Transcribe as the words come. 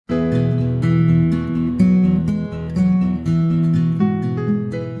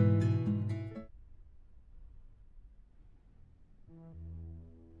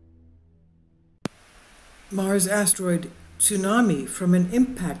Mars asteroid tsunami from an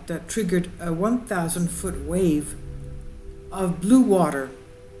impact that triggered a 1,000-foot wave of blue water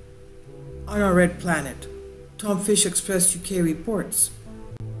on our red planet, Tom Fish Express UK reports.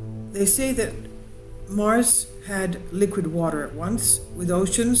 They say that Mars had liquid water at once, with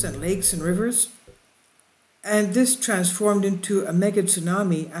oceans and lakes and rivers, and this transformed into a mega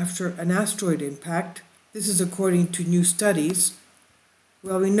tsunami after an asteroid impact. This is according to new studies.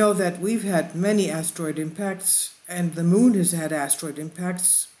 Well, we know that we've had many asteroid impacts, and the moon has had asteroid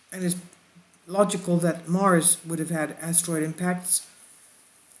impacts, and it's logical that Mars would have had asteroid impacts.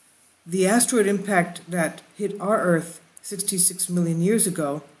 The asteroid impact that hit our Earth 66 million years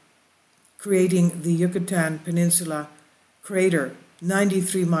ago, creating the Yucatan Peninsula crater,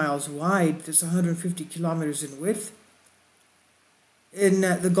 93 miles wide, that's 150 kilometers in width, in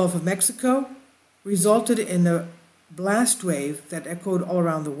the Gulf of Mexico, resulted in a blast wave that echoed all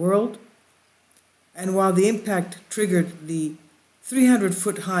around the world. And while the impact triggered the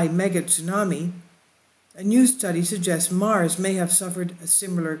 300-foot high mega tsunami, a new study suggests Mars may have suffered a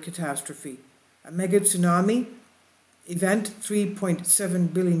similar catastrophe. A mega tsunami event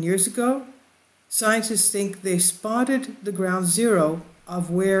 3.7 billion years ago. Scientists think they spotted the ground zero of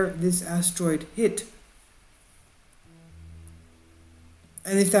where this asteroid hit.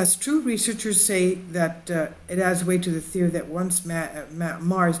 And if that's true, researchers say that it adds weight to the theory that once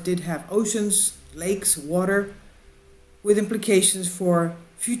Mars did have oceans, lakes, water, with implications for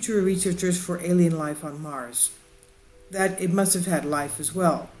future researchers for alien life on Mars, that it must have had life as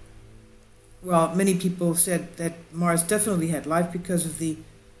well. Well, many people said that Mars definitely had life because of the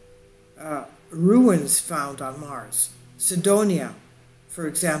ruins found on Mars. Cydonia, for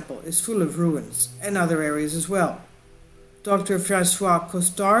example, is full of ruins, and other areas as well. Dr. Francois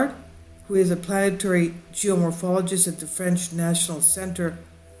Costard, who is a planetary geomorphologist at the French National Center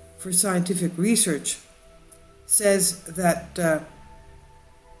for Scientific Research, says that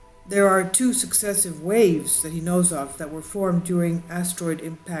there are two successive waves that he knows of that were formed during asteroid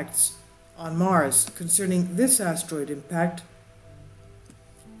impacts on Mars. Concerning this asteroid impact,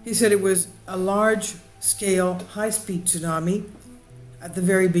 he said it was a large-scale, high-speed tsunami. At the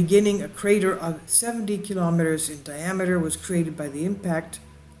very beginning, a crater of 70 kilometers in diameter was created by the impact,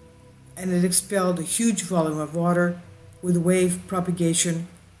 and it expelled a huge volume of water with wave propagation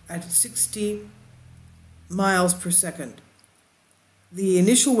at 60 miles per second. The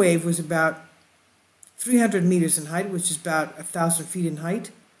initial wave was about 300 meters in height, which is about 1,000 feet in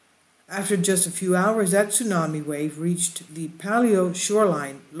height. After just a few hours, that tsunami wave reached the paleo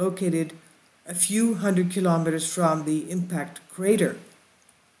shoreline located a few hundred kilometers from the impact crater.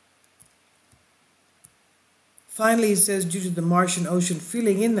 Finally, he says, due to the Martian Ocean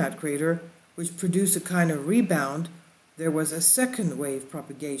filling in that crater, which produced a kind of rebound, there was a second wave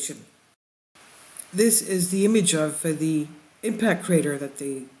propagation. This is the image of the impact crater that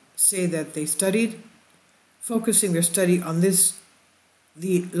they say that they studied, focusing their study on this,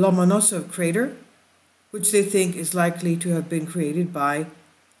 the Lomonosov crater, which they think is likely to have been created by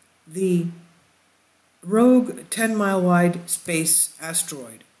the rogue 10-mile-wide space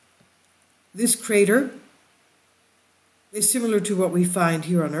asteroid. This crater is similar to what we find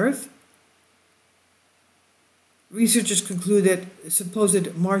here on Earth. Researchers conclude that the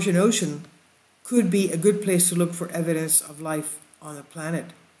supposed Martian Ocean could be a good place to look for evidence of life on the planet.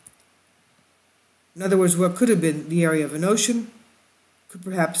 In other words, what could have been the area of an ocean could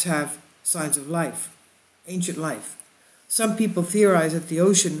perhaps have signs of life, ancient life. Some people theorize that the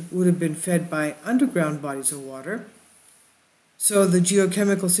ocean would have been fed by underground bodies of water, so the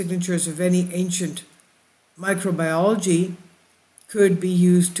geochemical signatures of any ancient microbiology could be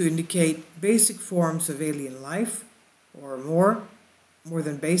used to indicate basic forms of alien life, or more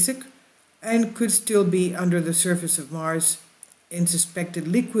than basic, and could still be under the surface of Mars in suspected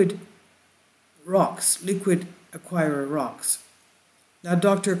liquid rocks, liquid acquirer rocks. Now,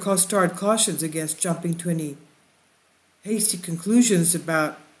 Dr. Costard cautions against jumping to any hasty conclusions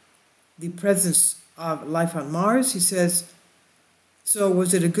about the presence of life on Mars. He says, so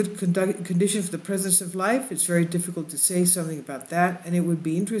was it a good condition for the presence of life? It's very difficult to say something about that, and it would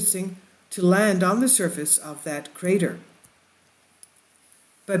be interesting to land on the surface of that crater.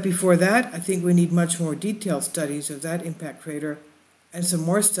 But before that, I think we need much more detailed studies of that impact crater and some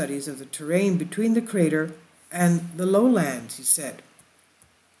more studies of the terrain between the crater and the lowlands, he said.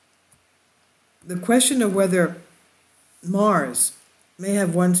 The question of whether Mars may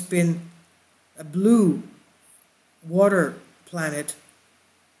have once been a blue water planet,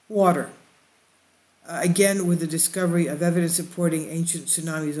 again with the discovery of evidence supporting ancient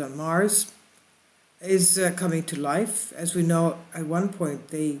tsunamis on Mars, is coming to life. As we know, at one point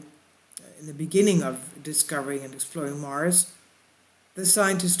in the beginning of discovering and exploring Mars, the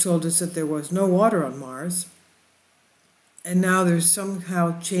scientists told us that there was no water on Mars, and now they're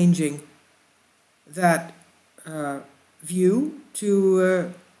somehow changing that view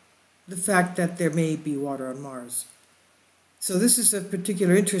to the fact that there may be water on Mars. So this is of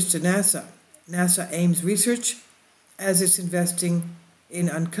particular interest to NASA. NASA aims research as it's investing in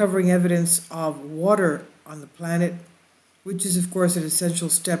uncovering evidence of water on the planet, which is of course an essential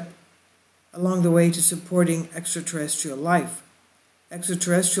step along the way to supporting extraterrestrial life.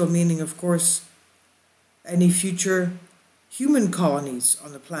 Extraterrestrial meaning, of course, any future human colonies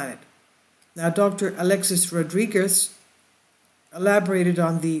on the planet. Now, Dr. Alexis Rodriguez elaborated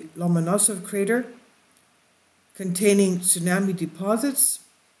on the Lomonosov crater containing tsunami deposits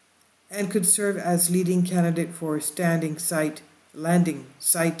and could serve as leading candidate for a landing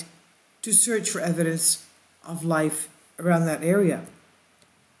site to search for evidence of life around that area.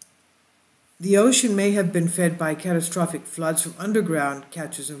 The ocean may have been fed by catastrophic floods from underground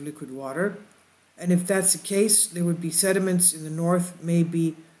catches of liquid water, and if that's the case, there would be sediments in the north,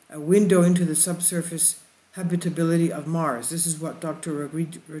 maybe a window into the subsurface habitability of Mars. This is what Dr.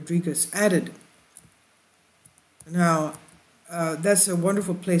 Rodriguez added. Now, that's a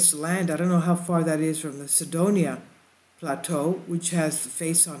wonderful place to land. I don't know how far that is from the Cydonia Plateau, which has the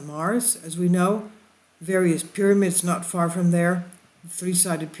face on Mars, as we know. Various pyramids not far from there,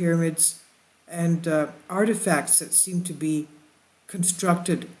 three-sided pyramids, and artifacts that seem to be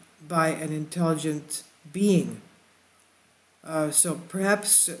constructed by an intelligent being. So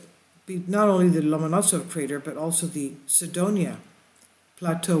perhaps not only the Lomonosov crater, but also the Cydonia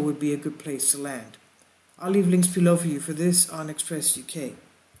Plateau would be a good place to land. I'll leave links below for you for this on Express UK.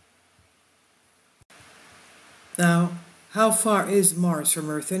 Now, how far is Mars from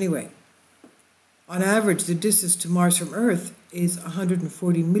Earth anyway? On average, the distance to Mars from Earth is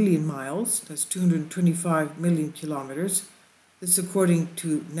 140 million miles. That's 225 million kilometers. This is according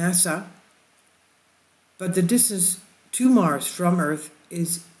to NASA. But the distance to Mars from Earth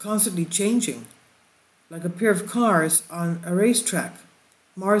is constantly changing, like a pair of cars on a racetrack.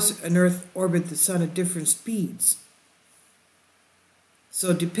 Mars and Earth orbit the Sun at different speeds.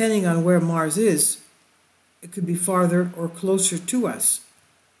 So depending on where Mars is, it could be farther or closer to us.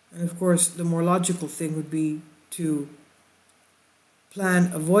 And of course, the more logical thing would be to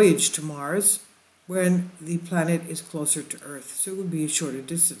plan a voyage to Mars when the planet is closer to Earth. So it would be a shorter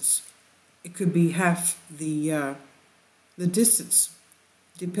distance. It could be half the distance,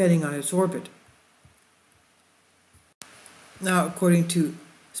 depending on its orbit. Now, according to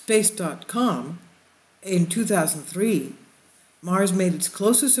Space.com, in 2003, Mars made its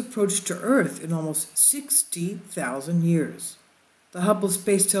closest approach to Earth in almost 60,000 years. The Hubble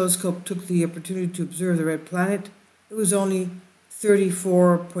Space Telescope took the opportunity to observe the red planet. It was only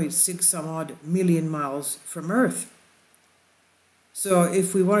 34.6 some odd million miles from Earth. So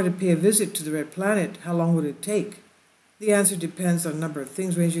if we wanted to pay a visit to the red planet, how long would it take? The answer depends on a number of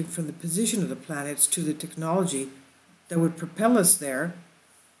things, ranging from the position of the planets to the technology that would propel us there.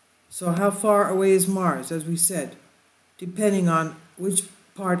 So how far away is Mars, as we said, depending on which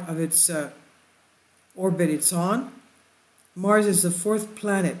part of its orbit it's on. Mars is the fourth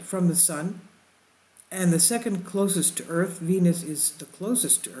planet from the Sun, and the second closest to Earth. Venus is the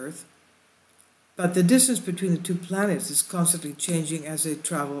closest to Earth. But the distance between the two planets is constantly changing as they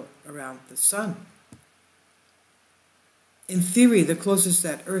travel around the Sun. In theory, the closest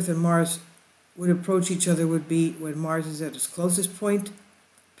that Earth and Mars would approach each other would be when Mars is at its closest point,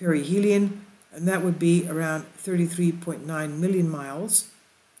 perihelion, and that would be around 33.9 million miles.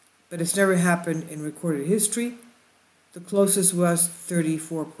 But it's never happened in recorded history. The closest was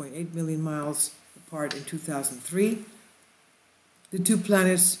 34.8 million miles apart in 2003. The two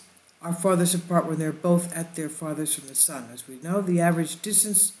planets are farthest apart when they're both at their farthest from the Sun. As we know, the average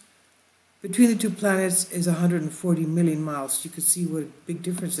distance between the two planets is 140 million miles. You can see what a big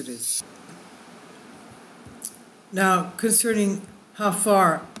difference it is. Now, concerning how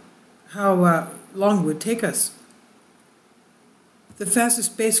long it would take us, the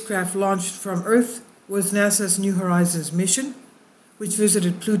fastest spacecraft launched from Earth was NASA's New Horizons mission, which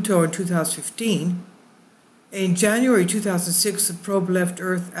visited Pluto in 2015. In January 2006, the probe left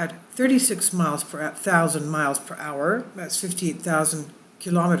Earth at 36 miles per thousand miles per hour. That's 58,000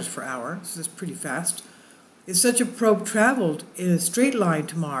 kilometers per hour, so that's pretty fast. If such a probe traveled in a straight line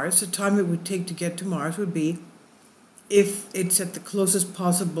to Mars, the time it would take to get to Mars would be, if it's at the closest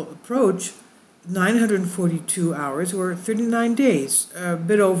possible approach, 942 hours or 39 days, a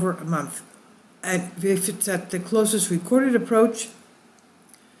bit over a month. And if it's at the closest recorded approach,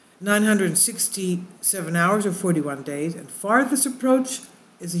 967 hours or 41 days, and farthest approach,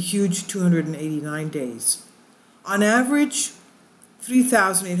 is a huge 289 days. On average,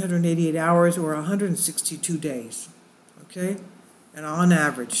 3,888 hours or 162 days, okay? And on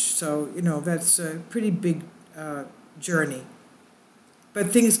average, so, that's a pretty big journey. But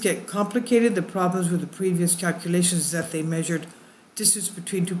things get complicated. The problems with the previous calculations is that they measured distance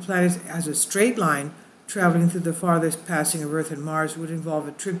between two planets as a straight line, traveling through the farthest passing of Earth and Mars would involve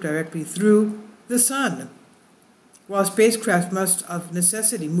a trip directly through the Sun, while spacecraft must, of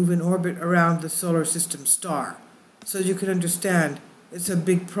necessity, move in orbit around the solar system star. So as you can understand, it's a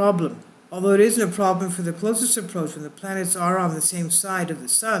big problem. Although it isn't a problem for the closest approach when the planets are on the same side of the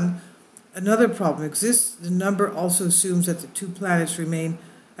Sun, another problem exists. The number also assumes that the two planets remain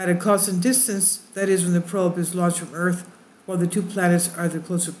at a constant distance, that is, when the probe is launched from Earth, while the two planets are the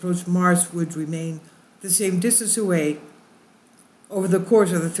close approach, Mars would remain the same distance away over the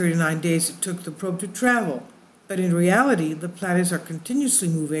course of the 39 days it took the probe to travel. But in reality, the planets are continuously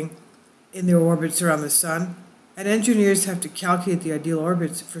moving in their orbits around the Sun, and engineers have to calculate the ideal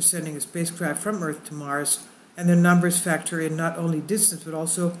orbits for sending a spacecraft from Earth to Mars, and their numbers factor in not only distance but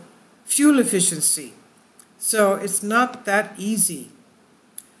also fuel efficiency. So it's not that easy.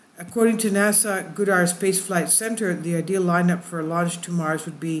 According to NASA Goddard Space Flight Center, the ideal lineup for a launch to Mars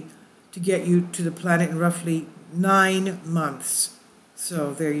would be to get you to the planet in roughly 9 months.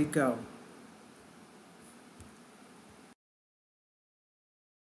 So there you go.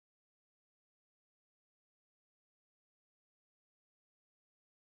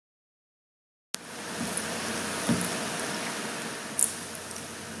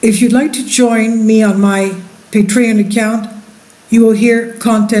 If you'd like to join me on my Patreon account, you will hear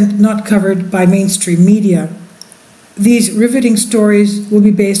content not covered by mainstream media. These riveting stories will be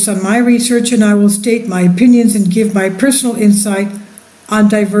based on my research, and I will state my opinions and give my personal insight on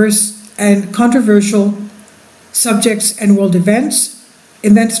diverse and controversial subjects and world events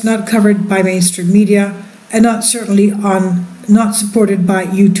not covered by mainstream media, and not supported by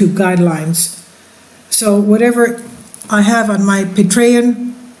YouTube guidelines. So whatever I have on my Patreon,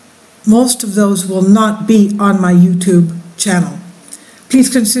 most of those will not be on my YouTube channel. Please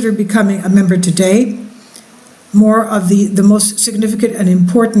consider becoming a member today. More of the most significant and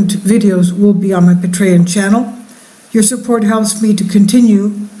important videos will be on my Patreon channel. Your support helps me to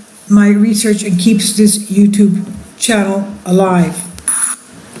continue my research and keeps this YouTube channel alive.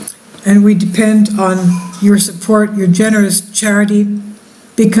 And we depend on your support, your generous charity,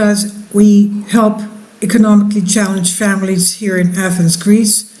 because we help economically challenged families here in Athens,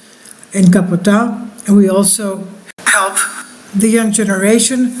 Greece, in Kapota, and we also help the young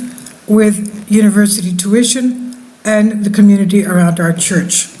generation with university tuition and the community around our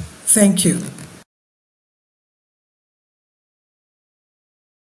church. Thank you.